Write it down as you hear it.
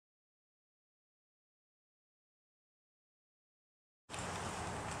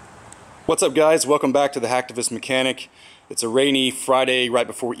What's up, guys? Welcome back to the Hacktivist Mechanic. It's a rainy Friday right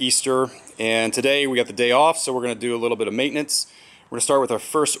before Easter, and today we got the day off, so we're going to do a little bit of maintenance. We're going to start with our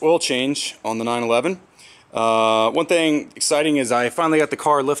first oil change on the 911. One thing exciting is I finally got the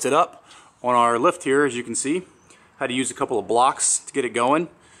car lifted up on our lift here, as you can see. Had to use a couple of blocks to get it going,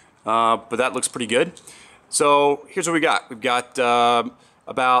 but that looks pretty good. So here's what we got. We've got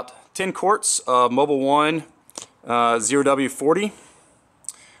about 10 quarts of Mobil 1 0W40.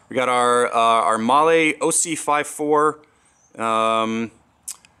 We got our Mahle OC54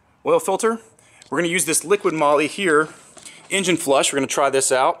 oil filter. We're going to use this liquid Moly here, engine flush. We're going to try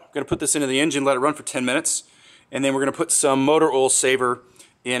this out. We're going to put this into the engine, let it run for 10 minutes, and then we're going to put some motor oil saver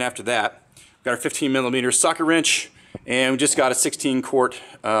in after that. We've got our 15mm socket wrench, and we just got a 16 quart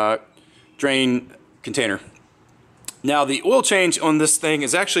drain container. Now the oil change on this thing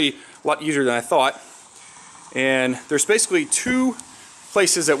is actually a lot easier than I thought, and there's basically two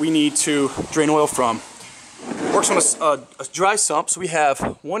places that we need to drain oil from. It works on a dry sump, so we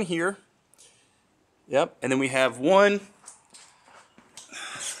have one here, yep, and then we have one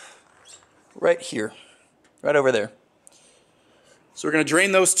right here, right over there. So we're going to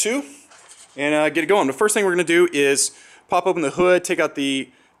drain those two and get it going. The first thing we're going to do is pop open the hood, take out the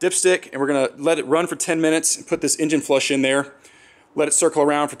dipstick, and we're going to let it run for 10 minutes and put this engine flush in there, let it circle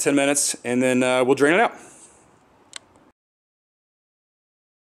around for 10 minutes, and then we'll drain it out.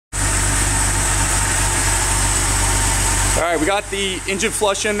 Alright, we got the engine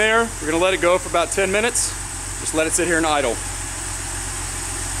flush in there. We're going to let it go for about 10 minutes. Just let it sit here and idle.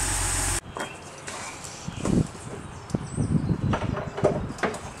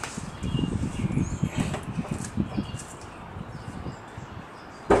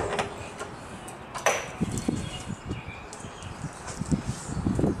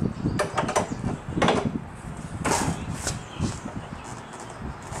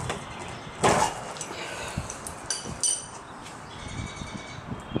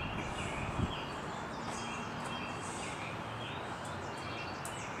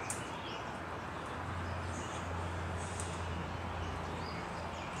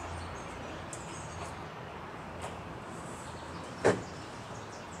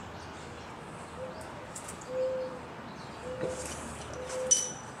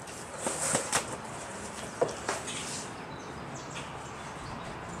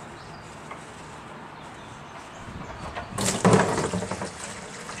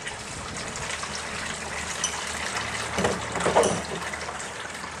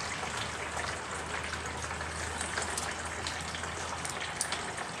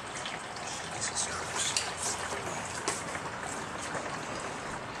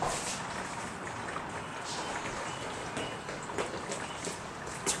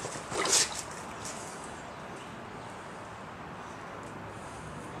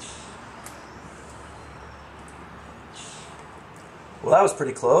 Well, that was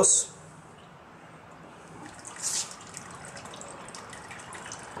pretty close.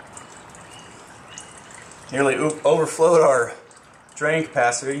 Nearly overflowed our drain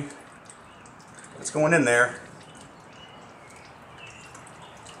capacity. It's going in there.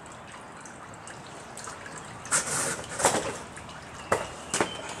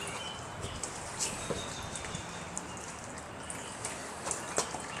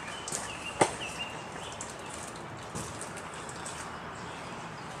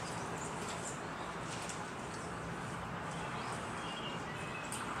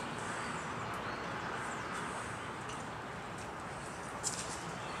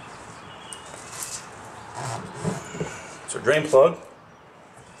 So drain plug.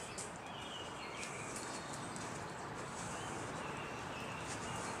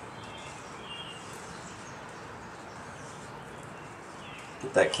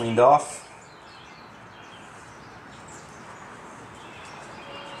 Get that cleaned off.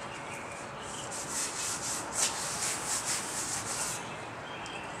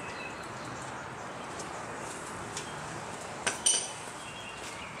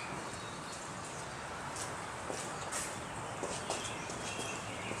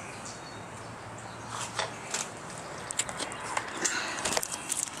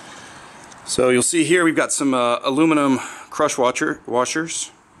 So you'll see here we've got some aluminum crush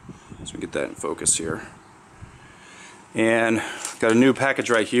washers. So we get that in focus here. And got a new package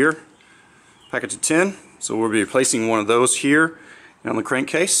right here, package of 10. So we'll be replacing one of those here on the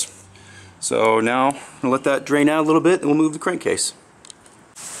crankcase. So now I'm going to let that drain out a little bit and we'll move the crankcase.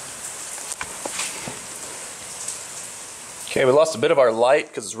 Okay, we lost a bit of our light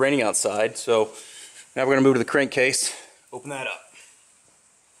because it's raining outside, so now we're going to move to the crankcase, open that up.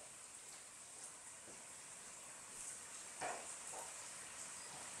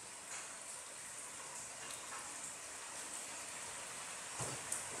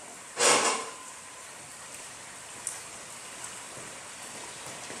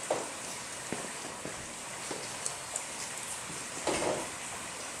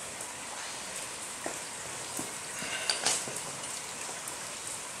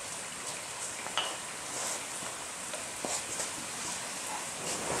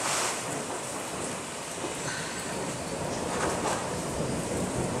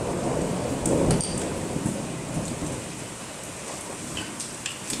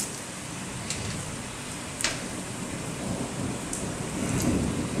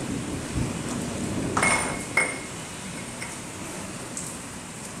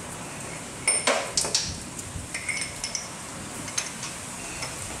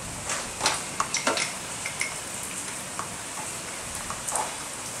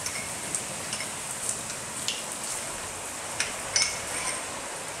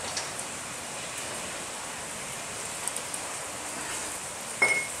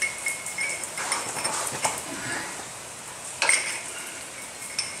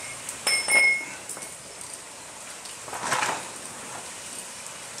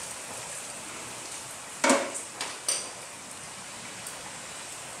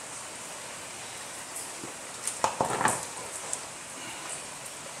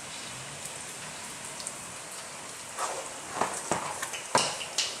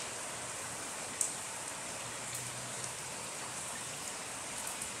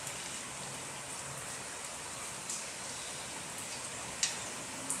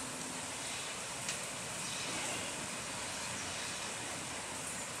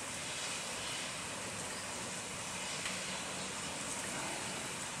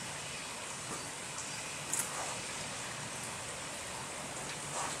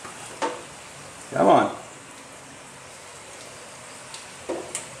 Come on.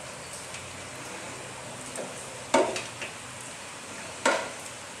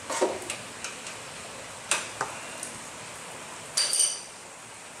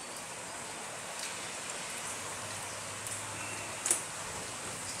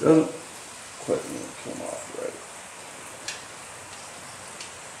 Doesn't quite come off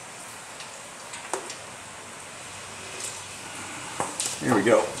right. Here we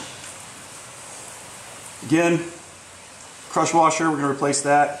go. Again, crush washer, we're going to replace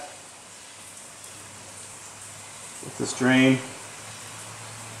that with this drain.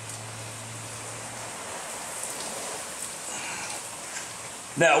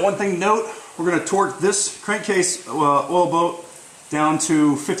 Now, one thing to note, we're going to torque this crankcase oil boat down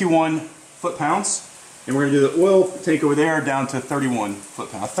to 51 foot-pounds, and we're going to do the oil tank over there down to 31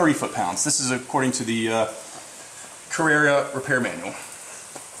 foot-pounds, 30 foot-pounds. This is according to the Carrera repair manual.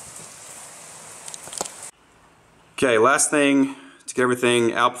 Okay, last thing to get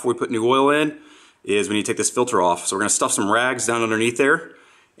everything out before we put new oil in is we need to take this filter off. So we're going to stuff some rags down underneath there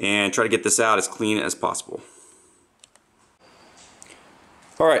and try to get this out as clean as possible.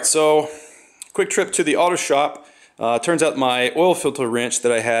 Alright, so quick trip to the auto shop. Turns out my oil filter wrench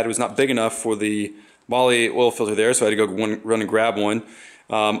that I had was not big enough for the Moly oil filter there, so I had to go run and grab one.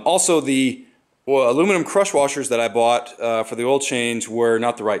 Also, the aluminum crush washers that I bought for the oil change were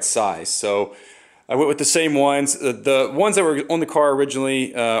not the right size, so I went with the same ones. The ones that were on the car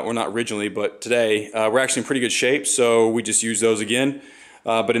originally, or not originally, but today, were actually in pretty good shape, so we just used those again.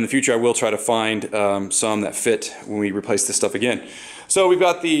 But in the future I will try to find some that fit when we replace this stuff again. So we've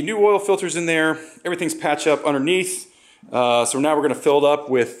got the new oil filters in there, everything's patched up underneath. So now we're going to fill it up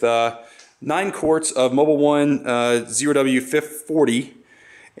with 9 quarts of Mobil 1 0W 540.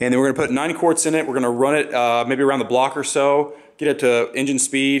 And then we're going to put 9 quarts in it. We're going to run it maybe around the block or so, get it to engine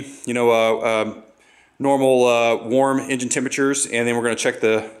speed, you know, normal warm engine temperatures, and then we're going to check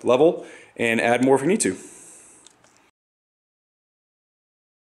the level and add more if we need to.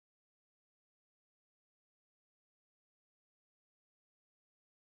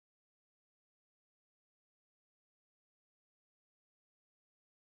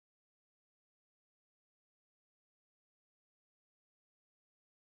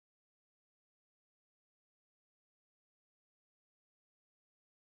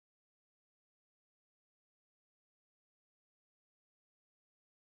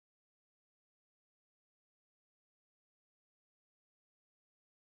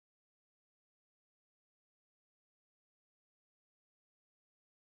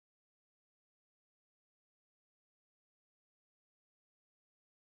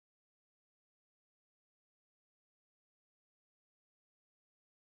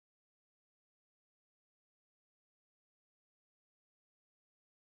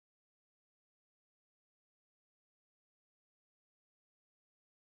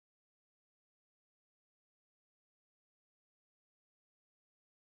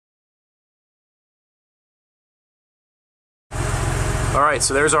 Alright,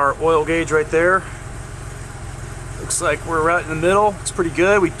 so there's our oil gauge right there. Looks like we're right in the middle. It's pretty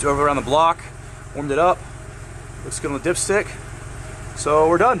good. We drove around the block, warmed it up. Looks good on the dipstick. So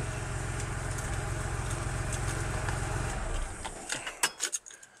we're done.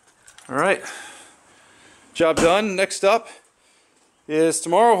 Alright, job done. Next up is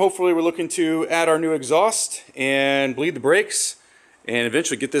tomorrow. Hopefully we're looking to add our new exhaust and bleed the brakes and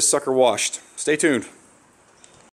eventually get this sucker washed. Stay tuned.